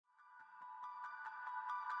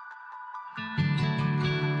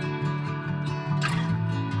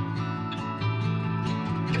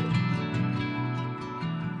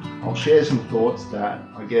I'll share some thoughts that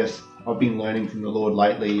I guess I've been learning from the Lord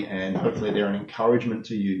lately, and hopefully they're an encouragement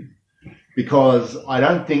to you. Because I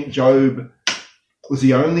don't think Job was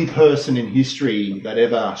the only person in history that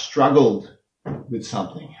ever struggled with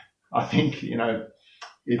something. I think,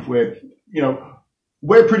 if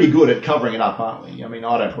we're pretty good at covering it up, aren't we? I mean,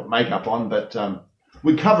 I don't put makeup on, but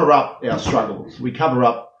we cover up our struggles. We cover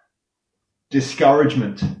up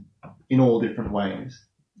discouragement in all different ways.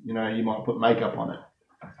 You might put makeup on it.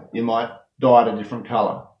 You might dye it a different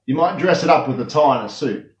colour. You might dress it up with a tie and a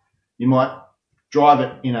suit. You might drive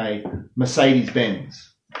it in a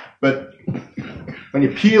Mercedes-Benz. But when you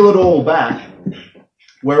peel it all back,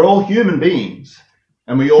 we're all human beings,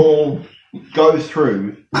 and we all go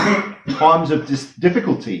through times of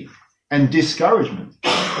difficulty and discouragement,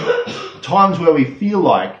 times where we feel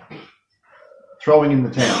like throwing in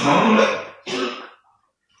the towel.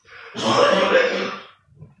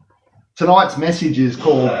 Tonight's message is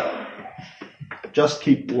called Just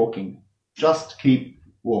Keep Walking. Just Keep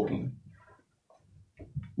Walking.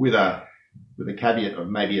 With a caveat of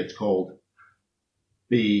maybe it's called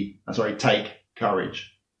Take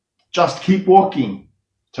Courage. Just keep walking.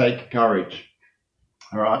 Take courage.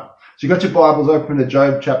 All right. So you've got your Bibles open to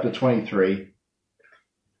Job chapter 23.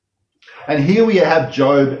 And here we have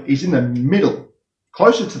Job. He's in the middle,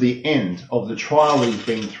 closer to the end of the trial he's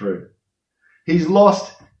been through. He's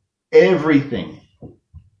lost everything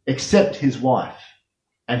except his wife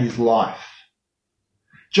and his life.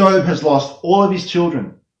 Job has lost all of his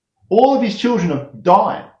children. All of his children have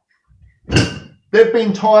died. There have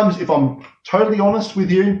been times, if I'm totally honest with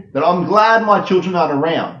you, that I'm glad my children aren't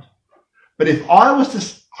around. But if I was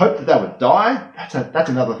to hope that they would die, that's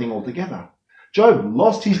another thing altogether. Job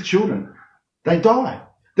lost his children. They died.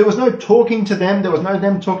 There was no talking to them. There was no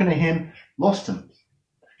them talking to him. Lost them.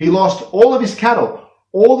 He lost all of his cattle,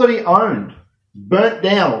 all that he owned, burnt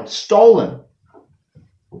down, stolen.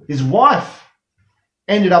 His wife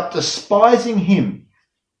ended up despising him.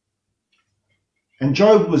 And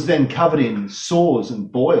Job was then covered in sores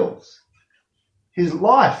and boils. His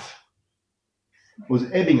life was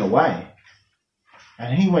ebbing away.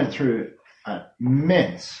 And he went through an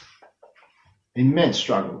immense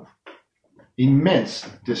struggle, immense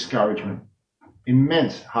discouragement,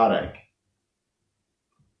 immense heartache.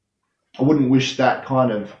 I wouldn't wish that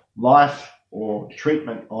kind of life or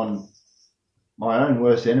treatment on my own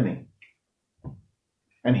worst enemy.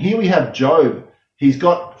 And here we have Job. He's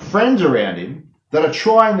got friends around him that are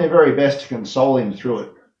trying their very best to console him through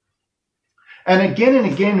it. And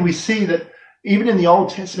again we see that even in the Old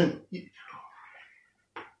Testament,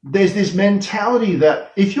 there's this mentality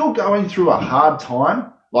that if you're going through a hard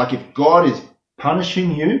time, like if God is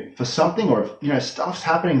punishing you for something, or if stuff's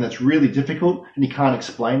happening that's really difficult and you can't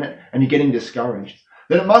explain it and you're getting discouraged,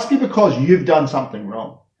 then it must be because you've done something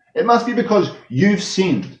wrong. It must be because you've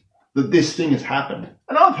sinned that this thing has happened.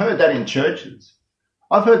 And I've heard that in churches.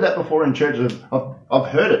 I've heard that before in churches. I've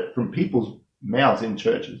heard it from people's mouths in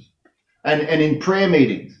churches and in prayer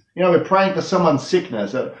meetings. We're praying for someone's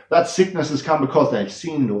sickness. That sickness has come because they've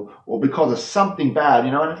sinned or because of something bad,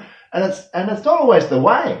 and it's not always the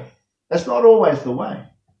way. That's not always the way.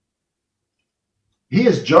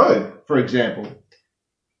 Here's Job, for example.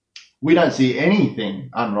 We don't see anything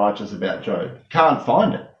unrighteous about Job. Can't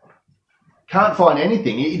find it. Can't find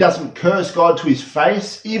anything. He doesn't curse God to his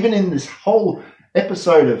face, even in this whole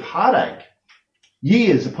episode of heartache.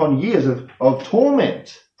 Years upon years of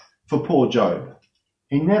torment for poor Job.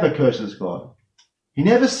 He never curses God. He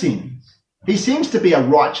never sins. He seems to be a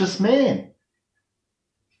righteous man.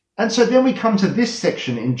 And so then we come to this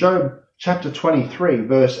section in Job chapter 23,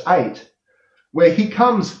 verse 8, where he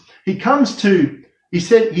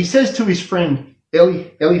says to his friend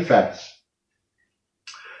Eliphaz,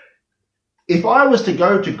 if I was to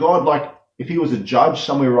go to God, like if he was a judge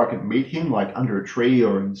somewhere where I could meet him, like under a tree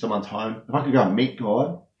or in someone's home, if I could go and meet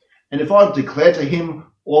God, and if I declare to him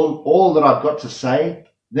all that I've got to say,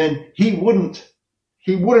 then he wouldn't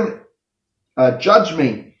judge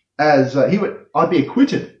me as I'd be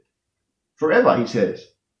acquitted forever, he says.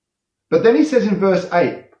 But then he says in verse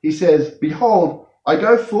 8, he says, behold, I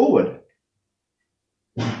go forward,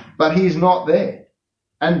 but he is not there,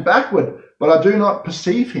 and backward, but I do not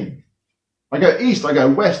perceive him. I go east, I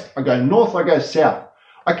go west, I go north, I go south.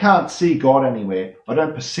 I can't see God anywhere. I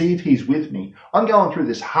don't perceive he's with me. I'm going through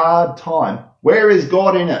this hard time. Where is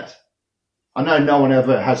God in it? I know no one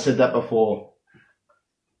ever has said that before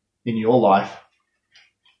in your life,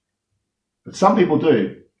 but some people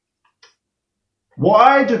do.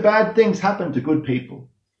 Why do bad things happen to good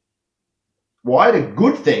people? Why do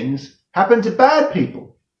good things happen to bad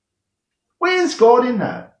people? Where's God in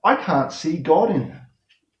that? I can't see God in that.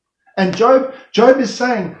 And Job is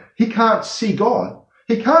saying he can't see God.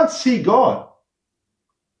 He can't see God.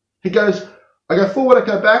 He goes, I go forward, I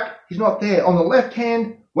go back, he's not there. On the left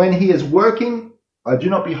hand, when he is working, I do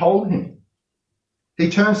not behold him. He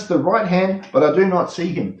turns to the right hand, but I do not see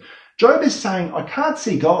him. Job is saying, I can't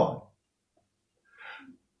see God.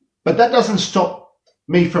 But that doesn't stop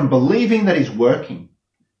me from believing that he's working.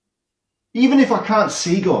 Even if I can't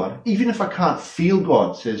see God, even if I can't feel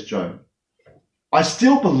God, says Job, I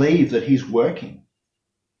still believe that he's working.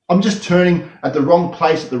 I'm just turning at the wrong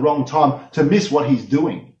place at the wrong time to miss what he's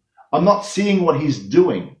doing. I'm not seeing what he's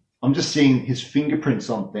doing. I'm just seeing his fingerprints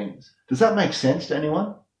on things. Does that make sense to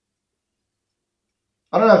anyone?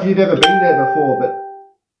 I don't know if you've ever been there before,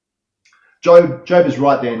 but Job is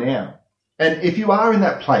right there now. And if you are in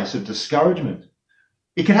that place of discouragement,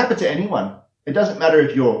 it can happen to anyone. It doesn't matter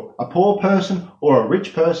if you're a poor person or a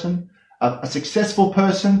rich person, a successful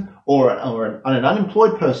person or an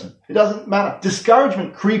unemployed person. It doesn't matter.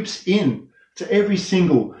 Discouragement creeps in to every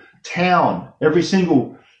single town, every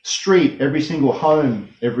single street, every single home,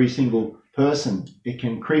 every single person. It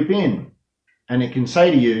can creep in and it can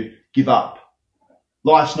say to you, give up.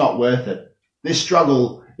 Life's not worth it. This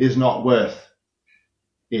struggle is not worth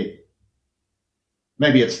it.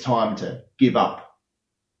 Maybe it's time to give up.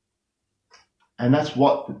 And that's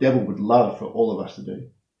what the devil would love for all of us to do.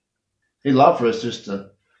 He'd love for us just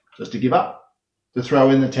to give up, to throw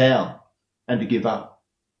in the towel and to give up.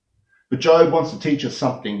 But Job wants to teach us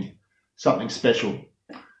something special.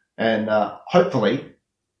 And hopefully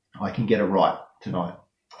I can get it right tonight.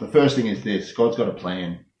 The first thing is this: God's got a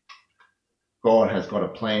plan. God has got a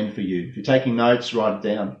plan for you. If you're taking notes, write it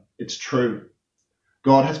down. It's true.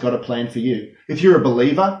 God has got a plan for you. If you're a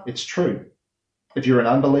believer, it's true. If you're an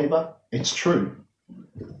unbeliever, it's true.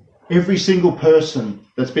 Every single person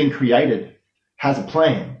that's been created has a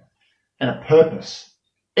plan and a purpose.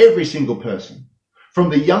 Every single person. From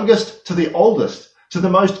the youngest to the oldest, to the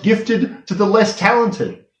most gifted to the less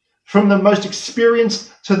talented, from the most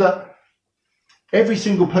experienced to the... Every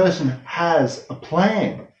single person has a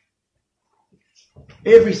plan.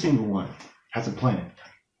 Every single one has a plan.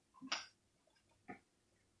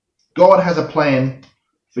 God has a plan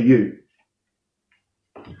for you.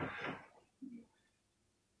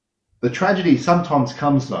 The tragedy sometimes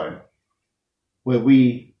comes, though, where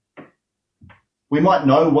we might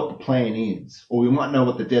know what the plan is, or we might know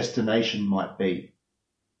what the destination might be.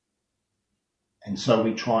 And so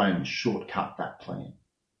we try and shortcut that plan.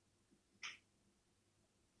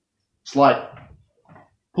 It's like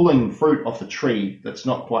pulling fruit off a tree that's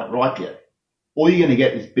not quite ripe yet. All you're going to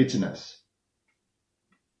get is bitterness.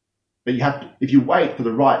 But if you wait for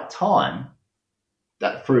the right time,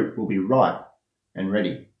 that fruit will be ripe and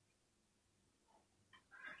ready.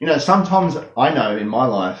 You know, sometimes I know in my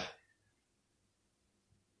life,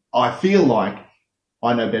 I feel like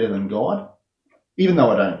I know better than God. Even though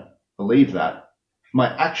I don't believe that, my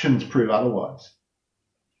actions prove otherwise.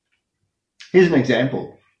 Here's an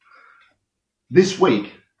example. This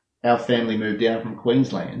week, our family moved down from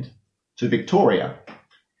Queensland to Victoria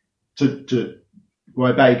to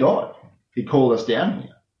obey God. He called us down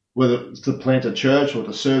here, whether it's to plant a church or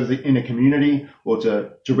to serve in a community or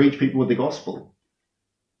to reach people with the gospel.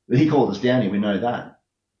 He called us down here, we know that.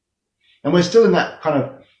 And we're still in that kind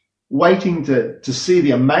of waiting to see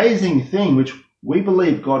the amazing thing which we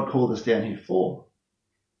believe God called us down here for.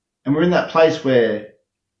 And we're in that place where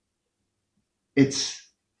it's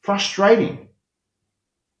frustrating.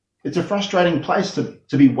 It's a frustrating place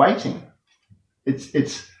to be waiting.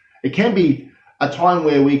 It can be a time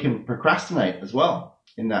where we can procrastinate as well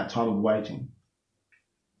in that time of waiting.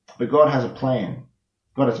 But God has a plan.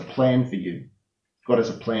 God has a plan for you. God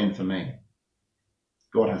has a plan for me.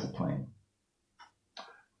 God has a plan.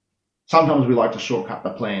 Sometimes we like to shortcut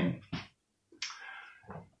the plan.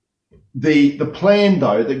 The plan,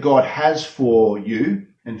 though, that God has for you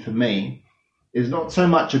and for me is not so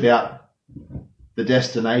much about the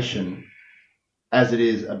destination as it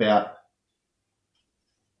is about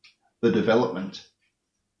the development.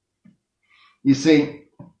 You see,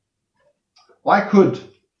 I could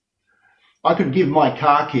give my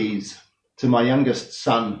car keys to my youngest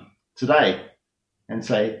son today and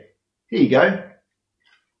say, here you go.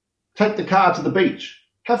 Take the car to the beach.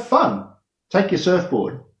 Have fun. Take your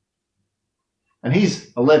surfboard. And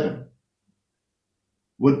he's 11.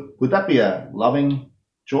 Would that be a loving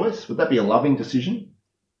choice? Would that be a loving decision?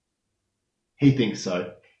 He thinks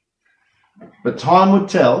so. But time would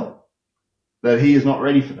tell that he is not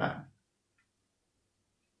ready for that.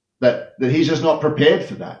 That he's just not prepared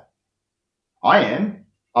for that. I am.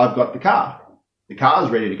 I've got the car. The car's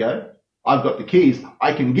ready to go. I've got the keys.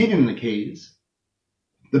 I can give him the keys.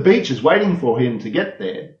 The beach is waiting for him to get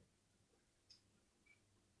there.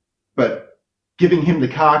 But giving him the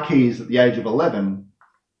car keys at the age of 11,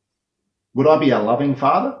 would I be a loving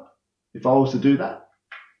father if I was to do that?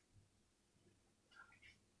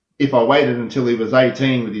 If I waited until he was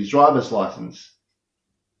 18 with his driver's license,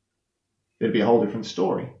 it'd be a whole different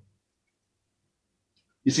story.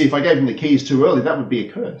 You see, if I gave him the keys too early, that would be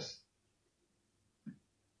a curse.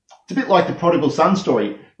 It's a bit like the prodigal son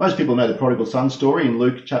story. Most people know the prodigal son story in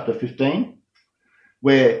Luke chapter 15,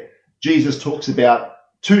 where Jesus talks about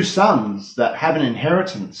two sons that have an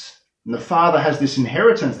inheritance. And the father has this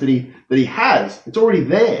inheritance that he has. It's already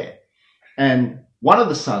there. And one of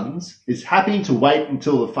the sons is happy to wait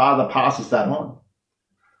until the father passes that on.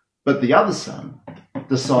 But the other son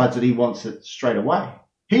decides that he wants it straight away.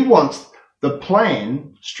 He wants the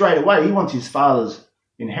plan straight away. He wants his father's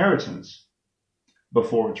inheritance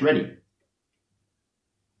before it's ready.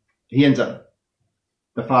 The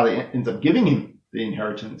father ends up giving him the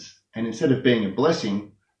inheritance, and instead of being a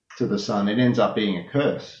blessing to the son, it ends up being a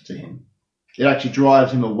curse to him. It actually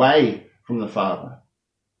drives him away from the father.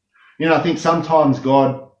 You know, I think sometimes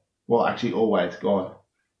always God,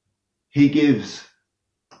 he gives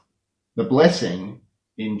the blessing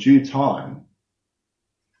in due time,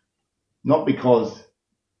 not because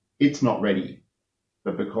it's not ready,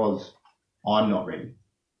 but because I'm not ready.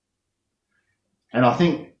 And I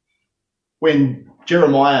think when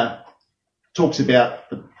Jeremiah talks about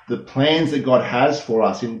the plans that God has for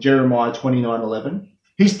us in Jeremiah 29:11,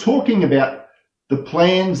 he's talking about the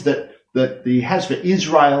plans that he has for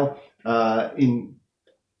Israel in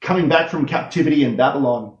coming back from captivity in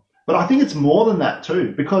Babylon. But I think it's more than that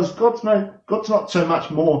too, because God's not so much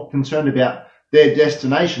more concerned about their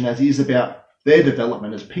destination as he is about their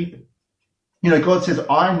development as people. You know, God says,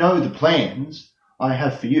 I know the plans I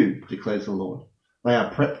have for you, declares the Lord. They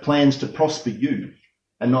are plans to prosper you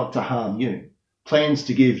and not to harm you. Plans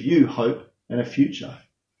to give you hope and a future.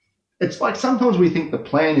 It's like sometimes we think the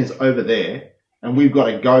plan is over there and we've got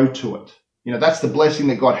to go to it. You know, that's the blessing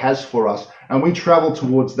that God has for us, and we travel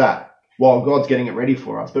towards that while God's getting it ready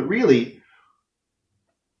for us. But really,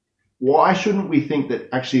 why shouldn't we think that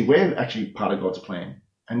actually we're actually part of God's plan?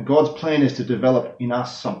 And God's plan is to develop in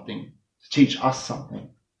us something, to teach us something.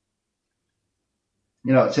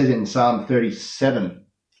 You know, it says in Psalm 37,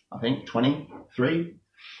 I think, 23,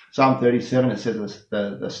 Psalm 37, it says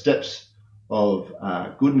the steps of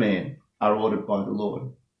a good man are ordered by the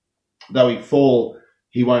Lord. Though he fall,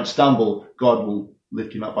 he won't stumble, God will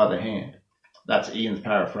lift him up by the hand. That's Ian's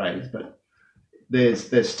paraphrase, but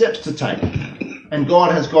there's steps to take. And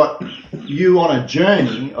God has got you on a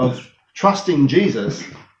journey of trusting Jesus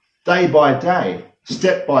day by day,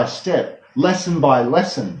 step by step, lesson by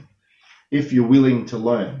lesson, if you're willing to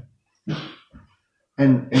learn.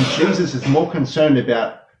 And Jesus is more concerned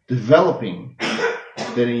about developing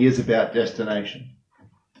than he is about destination.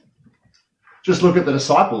 Just look at the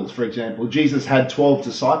disciples, for example. Jesus had 12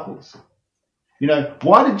 disciples. You know,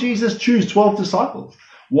 why did Jesus choose 12 disciples?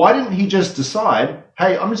 Why didn't he just decide,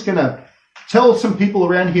 hey, I'm just going to tell some people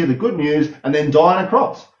around here the good news and then die on a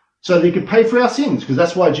cross so that he could pay for our sins? Because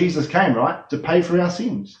that's why Jesus came, right? To pay for our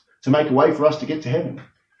sins, to make a way for us to get to heaven.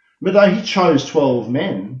 But no, he chose 12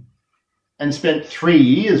 men and spent 3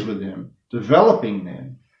 years with them, developing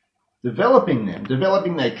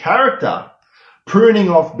their character, pruning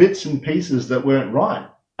off bits and pieces that weren't right,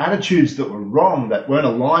 attitudes that were wrong, that weren't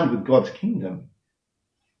aligned with God's kingdom.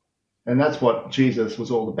 And that's what Jesus was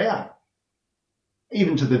all about.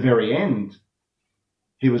 Even to the very end,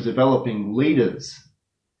 he was developing leaders.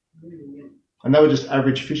 And they were just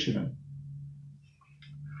average fishermen.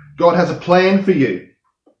 God has a plan for you.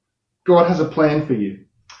 God has a plan for you.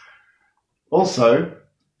 Also,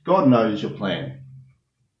 God knows your plan.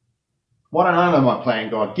 Why don't I know my plan,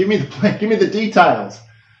 God? Give me the plan. Give me the details.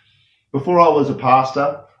 Before I was a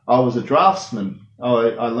pastor, I was a draftsman.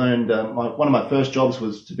 I learned one of my first jobs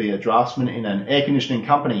was to be a draftsman in an air conditioning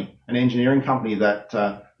company, an engineering company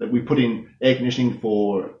that we put in air conditioning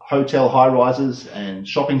for hotel high-rises and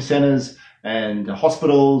shopping centres and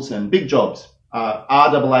hospitals and big jobs.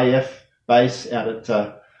 RAAF base out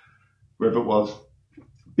at wherever it was.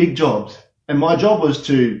 Big jobs. And my job was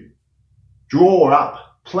to draw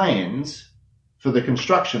up plans for the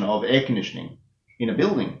construction of air conditioning in a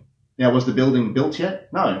building. Now, was the building built yet?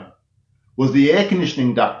 No. Was the air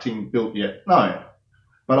conditioning ducting built yet? No.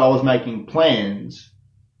 But I was making plans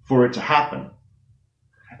for it to happen.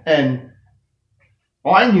 And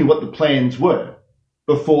I knew what the plans were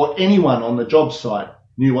before anyone on the job site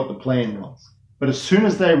knew what the plan was. But as soon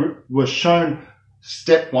as they were shown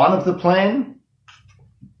step one of the plan,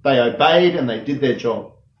 they obeyed and they did their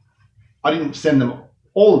job. I didn't send them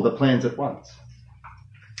all of the plans at once.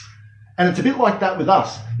 And it's a bit like that with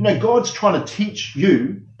us. God's trying to teach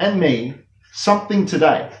you and me something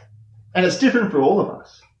today. And it's different for all of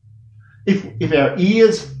us. If the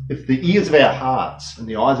ears of our hearts and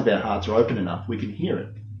the eyes of our hearts are open enough, we can hear it.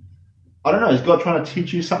 I don't know, is God trying to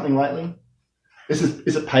teach you something lately? Is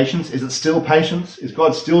it patience? Is it still patience? Is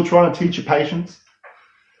God still trying to teach you patience?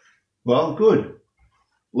 Well, good.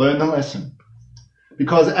 Learn the lesson.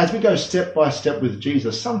 Because as we go step by step with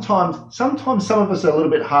Jesus, sometimes some of us are a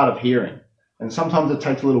little bit hard of hearing. And sometimes it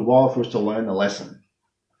takes a little while for us to learn the lesson.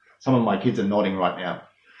 Some of my kids are nodding right now.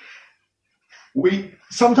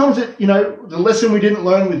 Sometimes the lesson we didn't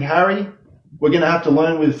learn with Harry, we're going to have to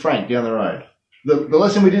learn with Frank down the road. The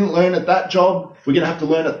lesson we didn't learn at that job, we're going to have to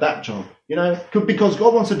learn at that job. Because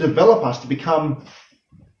God wants to develop us to become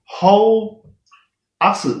whole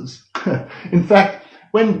us's. In fact,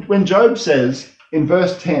 when Job says in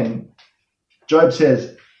verse 10, Job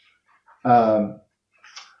says,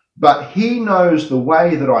 but he knows the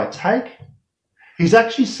way that I take. He's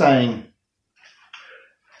actually saying,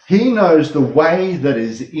 he knows the way that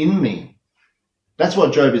is in me. That's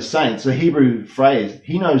what Job is saying. It's a Hebrew phrase.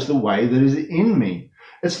 He knows the way that is in me.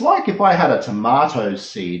 It's like if I had a tomato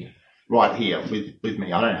seed right here with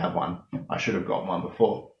me. I don't have one. I should have got one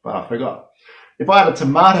before, but I forgot. If I had a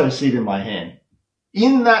tomato seed in my hand,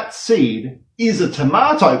 in that seed is a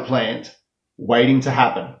tomato plant waiting to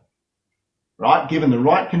happen. Right? Given the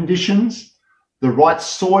right conditions, the right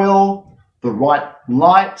soil, the right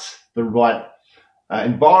light, the right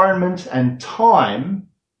environment and time,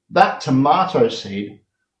 that tomato seed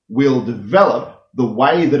will develop the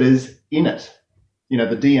way that is in it. The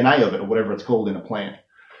DNA of it, or whatever it's called in a plant.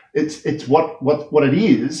 It's what it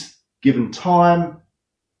is given time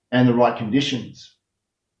and the right conditions.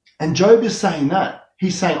 And Job is saying that.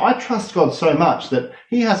 He's saying, I trust God so much that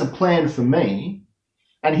he has a plan for me,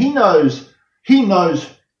 and he knows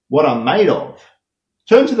what I'm made of.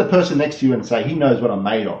 Turn to the person next to you and say, he knows what I'm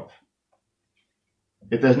made of.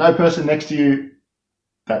 If there's no person next to you,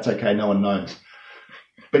 that's okay, no one knows.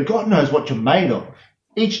 But God knows what you're made of.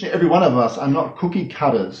 Each and every one of us are not cookie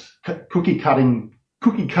cutters, you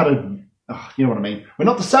know what I mean? We're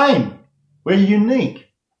not the same. We're unique.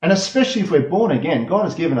 And especially if we're born again, God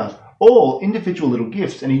has given us all individual little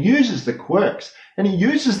gifts, and he uses the quirks, and he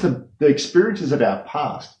uses the experiences of our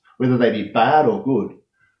past, whether they be bad or good.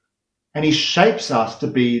 And he shapes us to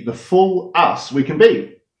be the full us we can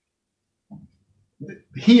be.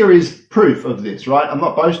 Here is proof of this, right? I'm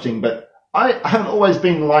not boasting, but I haven't always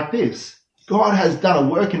been like this. God has done a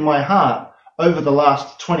work in my heart over the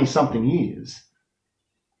last 20-something years.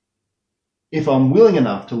 If I'm willing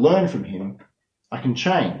enough to learn from him, I can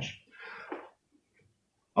change.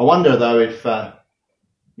 I wonder, though, if,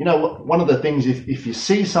 one of the things, if you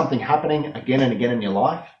see something happening again and again in your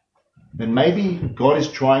life, then maybe God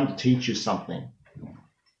is trying to teach you something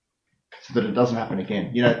so that it doesn't happen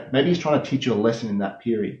again. Maybe he's trying to teach you a lesson in that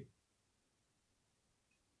period.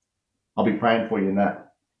 I'll be praying for you in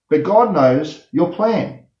that. But God knows your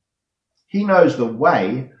plan. He knows the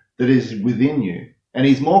way that is within you, and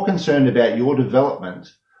he's more concerned about your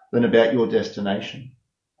development than about your destination.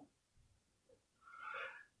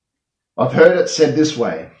 I've heard it said this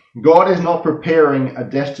way: God is not preparing a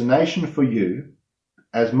destination for you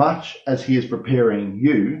as much as he is preparing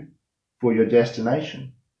you for your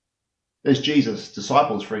destination. There's Jesus'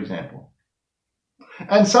 disciples, for example.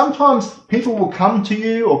 And sometimes people will come to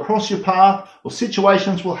you or cross your path, or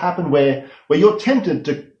situations will happen where you're tempted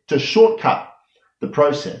to shortcut the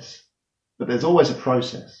process. But there's always a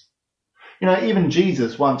process. Even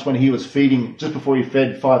Jesus once, when he was feeding, just before he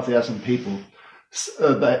fed 5,000 people,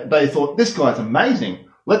 they thought, this guy's amazing.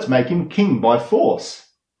 Let's make him king by force.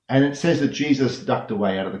 And it says that Jesus ducked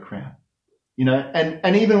away out of the crowd.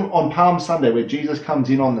 And even on Palm Sunday, where Jesus comes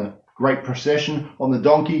in on the great procession on the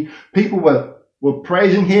donkey, people were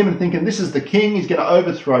praising him and thinking, this is the king, he's going to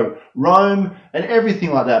overthrow Rome and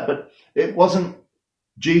everything like that. But it wasn't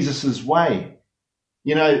Jesus's way.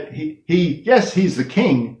 Yes, he's the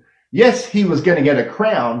king. Yes, he was going to get a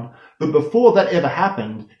crown. But before that ever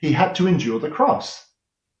happened, he had to endure the cross.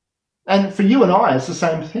 And for you and I, it's the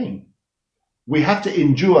same thing. We have to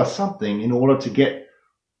endure something in order to get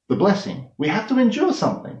the blessing. We have to endure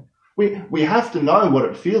something. We have to know what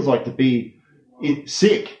it feels like to be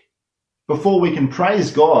sick before we can praise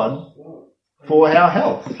God for our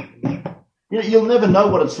health. You'll never know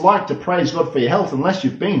what it's like to praise God for your health unless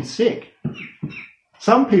you've been sick.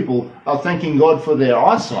 Some people are thanking God for their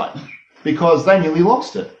eyesight because they nearly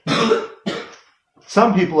lost it.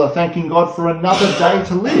 Some people are thanking God for another day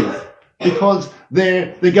to live because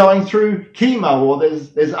they're going through chemo, or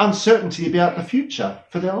there's uncertainty about the future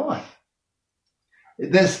for their life.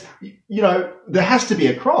 There has to be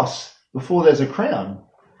a cross before there's a crown.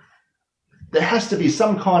 There has to be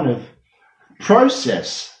some kind of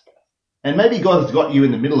process. And maybe God has got you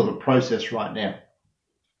in the middle of a process right now.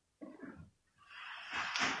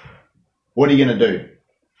 What are you going to do?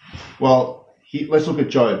 Well, let's look at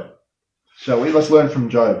Job. Shall we? Let's learn from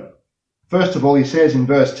Job. First of all, he says in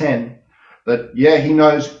verse 10 that, he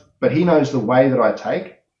knows the way that I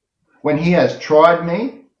take. When he has tried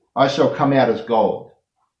me, I shall come out as gold.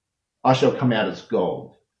 I shall come out as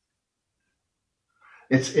gold.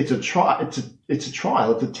 It's a trial. It's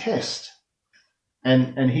a test.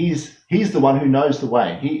 And he's the one who knows the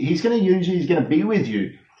way. He's going to use you. He's going to be with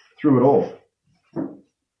you through it all.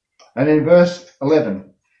 And in verse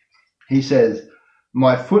 11, he says,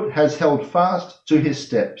 my foot has held fast to his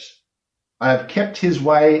steps. I have kept his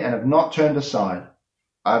way and have not turned aside.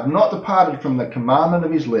 I have not departed from the commandment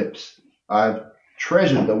of his lips. I have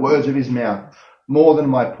treasured the words of his mouth more than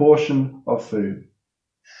my portion of food.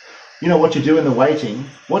 You know what you do in the waiting?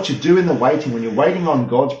 What you do in the waiting when you're waiting on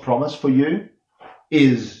God's promise for you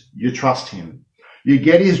is you trust him. You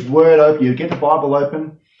get his word open, you get the Bible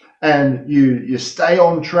open, and you stay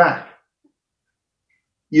on track.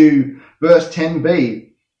 Verse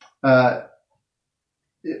 10b,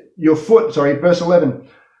 verse 11,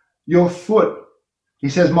 your foot, he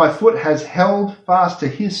says, my foot has held fast to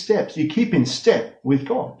his steps. You keep in step with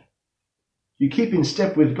God. You keep in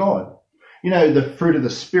step with God. You know, the fruit of the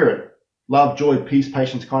Spirit, love, joy, peace,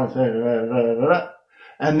 patience, kindness,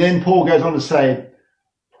 and then Paul goes on to say,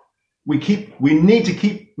 we need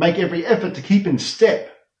to make every effort to keep in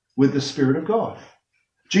step with the Spirit of God.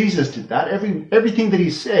 Jesus did that. Everything that he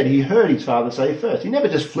said, he heard his Father say first. He never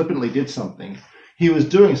just flippantly did something. He was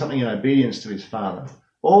doing something in obedience to his Father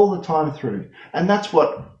all the time through. And that's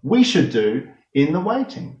what we should do in the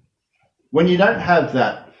waiting. When you don't have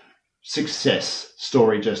that success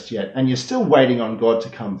story just yet, and you're still waiting on God to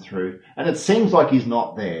come through, and it seems like he's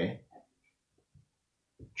not there,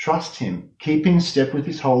 trust him. Keep in step with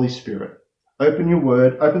his Holy Spirit. Open your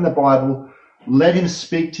word, open the Bible, let him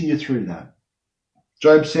speak to you through that.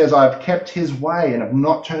 Job says, I have kept his way and have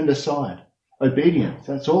not turned aside. Obedience,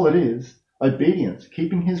 that's all it is. Obedience,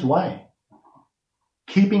 keeping his way.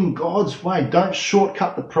 Keeping God's way. Don't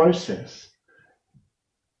shortcut the process.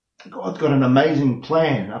 God's got an amazing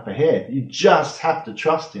plan up ahead. You just have to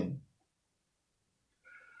trust him.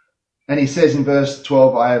 And he says in verse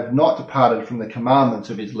 12, I have not departed from the commandments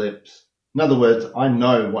of his lips. In other words, I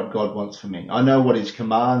know what God wants for me. I know what his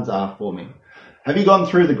commands are for me. Have you gone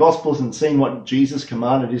through the Gospels and seen what Jesus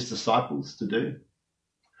commanded his disciples to do?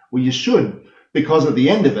 Well, you should, because at the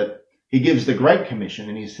end of it, he gives the Great Commission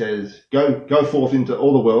and he says, go forth into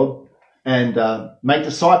all the world and make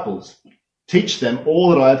disciples. Teach them all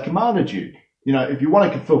that I have commanded you. You know, if you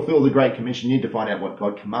want to fulfill the Great Commission, you need to find out what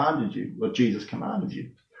God commanded you, what Jesus commanded you.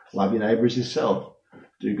 Love your neighbour as yourself.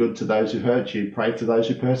 Do good to those who hurt you. Pray for those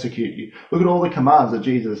who persecute you. Look at all the commands of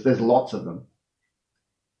Jesus. There's lots of them.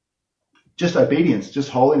 Just obedience, just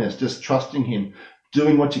holiness, just trusting him,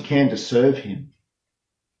 doing what you can to serve him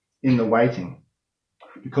in the waiting.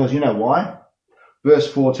 Because you know why?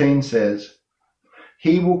 Verse 14 says,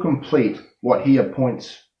 he will complete what he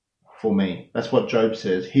appoints for me. That's what Job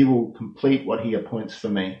says. He will complete what he appoints for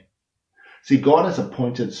me. See, God has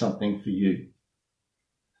appointed something for you.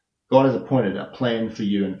 God has appointed a plan for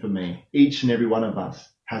you and for me. Each and every one of us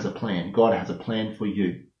has a plan. God has a plan for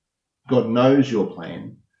you. God knows your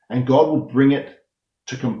plan, and God will bring it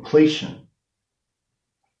to completion.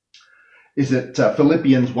 Is it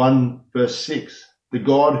Philippians 1 verse 6? The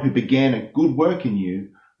God who began a good work in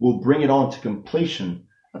you will bring it on to completion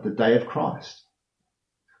at the day of Christ.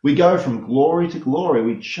 We go from glory to glory.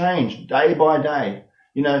 We change day by day.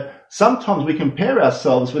 You know, sometimes we compare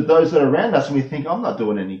ourselves with those that are around us and we think, I'm not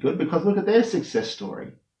doing any good because look at their success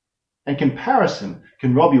story. And comparison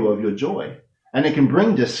can rob you of your joy, and it can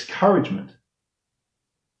bring discouragement.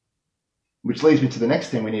 Which leads me to the next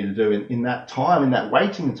thing we need to do in that time, in that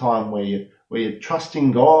waiting time where you're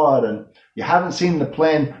trusting God and you haven't seen the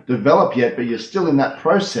plan develop yet, but you're still in that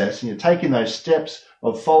process and you're taking those steps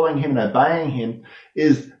of following him and obeying him.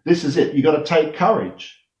 This is it. You've got to take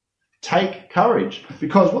courage. Take courage.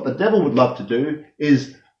 Because what the devil would love to do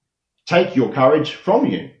is take your courage from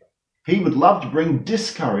you. He would love to bring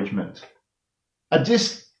discouragement. A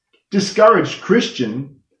discouraged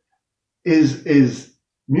Christian is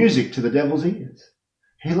music to the devil's ears.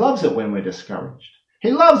 He loves it when we're discouraged.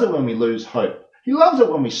 He loves it when we lose hope. He loves it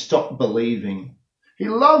when we stop believing. He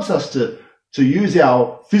loves us to use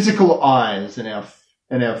our physical eyes and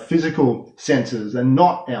and our physical senses and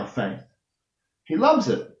not our faith. He loves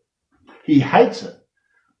it. He hates it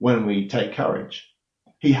when we take courage.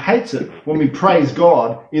 He hates it when we praise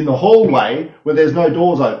God in the hallway where there's no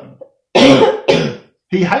doors open.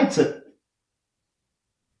 He hates it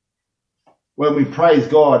when we praise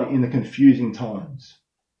God in the confusing times.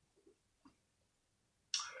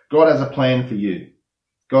 God has a plan for you.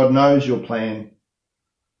 God knows your plan.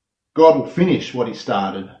 God will finish what he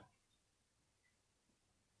started.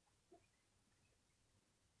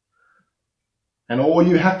 And all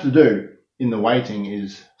you have to do in the waiting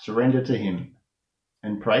is surrender to him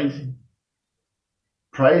and praise him.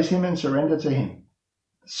 Praise him and surrender to him.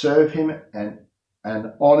 Serve him and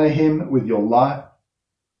honor him with your life.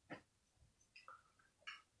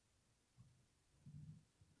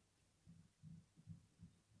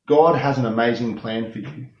 God has an amazing plan for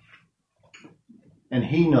you. And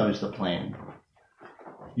he knows the plan.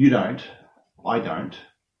 You don't. I don't.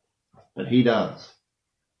 But he does.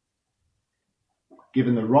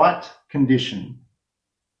 Given the right condition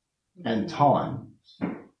and time,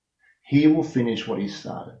 he will finish what he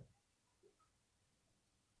started.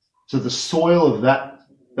 So the soil of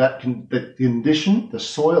the condition, the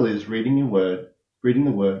soil is reading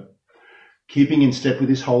the word, keeping in step with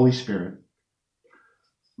his Holy Spirit,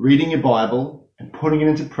 reading your Bible and putting it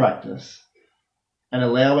into practice, and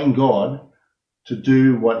allowing God to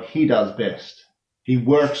do what he does best. He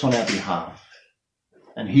works on our behalf,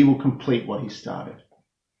 and he will complete what he started.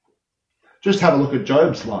 Just have a look at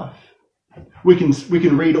Job's life. We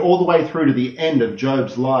can read all the way through to the end of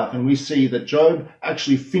Job's life, and we see that Job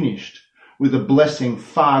actually finished with a blessing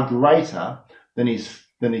far greater than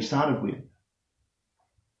he started with.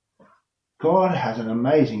 God has an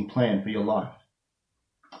amazing plan for your life.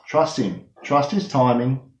 Trust him. Trust his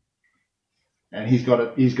timing, and he's got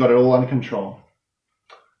it all under control.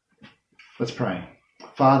 Let's pray.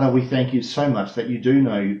 Father, we thank you so much that you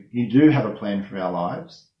do have a plan for our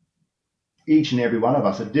lives. Each and every one of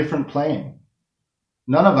us, a different plan.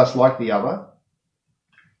 None of us like the other.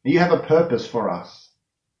 You have a purpose for us.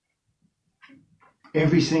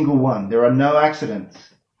 Every single one. There are no accidents.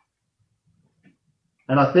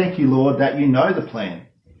 And I thank you, Lord, that you know the plan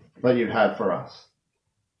that you have for us.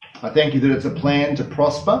 I thank you that it's a plan to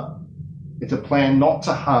prosper. It's a plan not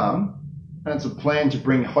to harm. And it's a plan to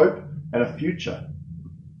bring hope and a future.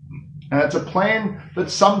 And it's a plan that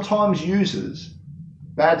sometimes uses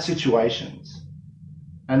bad situations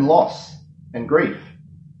and loss and grief.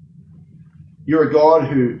 You're a God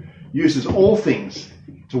who uses all things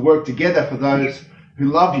to work together for those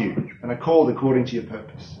who love you and are called according to your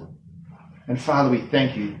purpose. And Father, we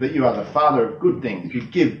thank you that you are the Father of good things. You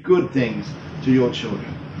give good things to your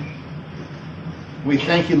children. We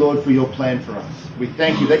thank you, Lord, for your plan for us. We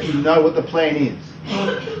thank you that you know what the plan is.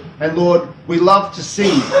 And Lord, we love to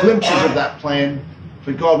see glimpses of that plan.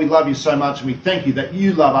 But God, we love you so much, and we thank you that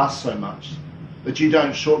you love us so much, that you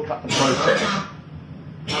don't shortcut the process.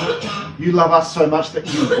 You love us so much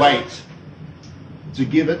that you wait to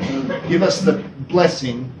give us the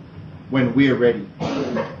blessing when we're ready.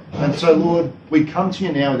 And so, Lord, we come to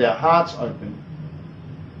you now with our hearts open,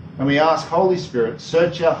 and we ask, Holy Spirit,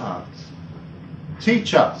 search our hearts.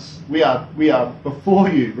 Teach us. We are before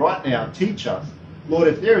you right now. Teach us. Lord,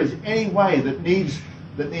 if there is any way that needs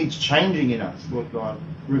changing in us, Lord God,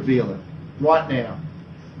 reveal it right now.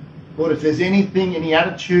 Lord, if there's anything, any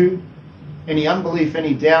attitude, any unbelief,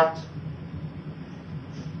 any doubt,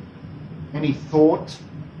 any thought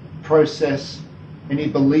process, any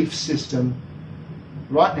belief system,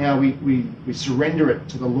 right now we surrender it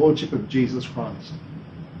to the Lordship of Jesus Christ.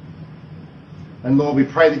 And Lord, we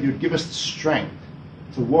pray that you'd give us the strength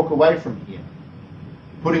to walk away from here,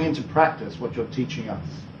 putting into practice what you're teaching us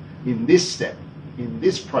in this step, in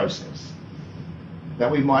this process,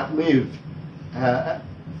 that we might live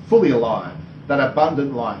fully alive, that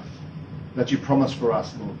abundant life that you promise for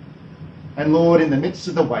us, Lord. And Lord, in the midst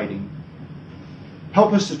of the waiting,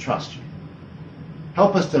 help us to trust you.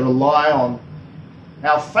 Help us to rely on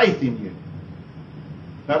our faith in you.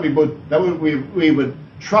 That we would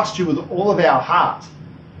trust you with all of our heart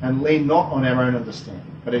and lean not on our own understanding,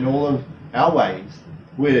 but in all of our ways,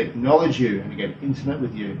 we'd acknowledge you and get intimate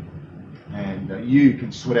with you. And you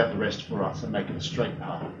can sort out the rest for us and make it a straight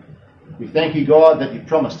path. We thank you, God, that you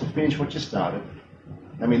promised to finish what you started.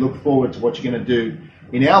 And we look forward to what you're going to do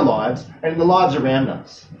in our lives and in the lives around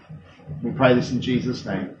us. We pray this in Jesus'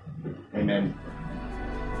 name. Amen.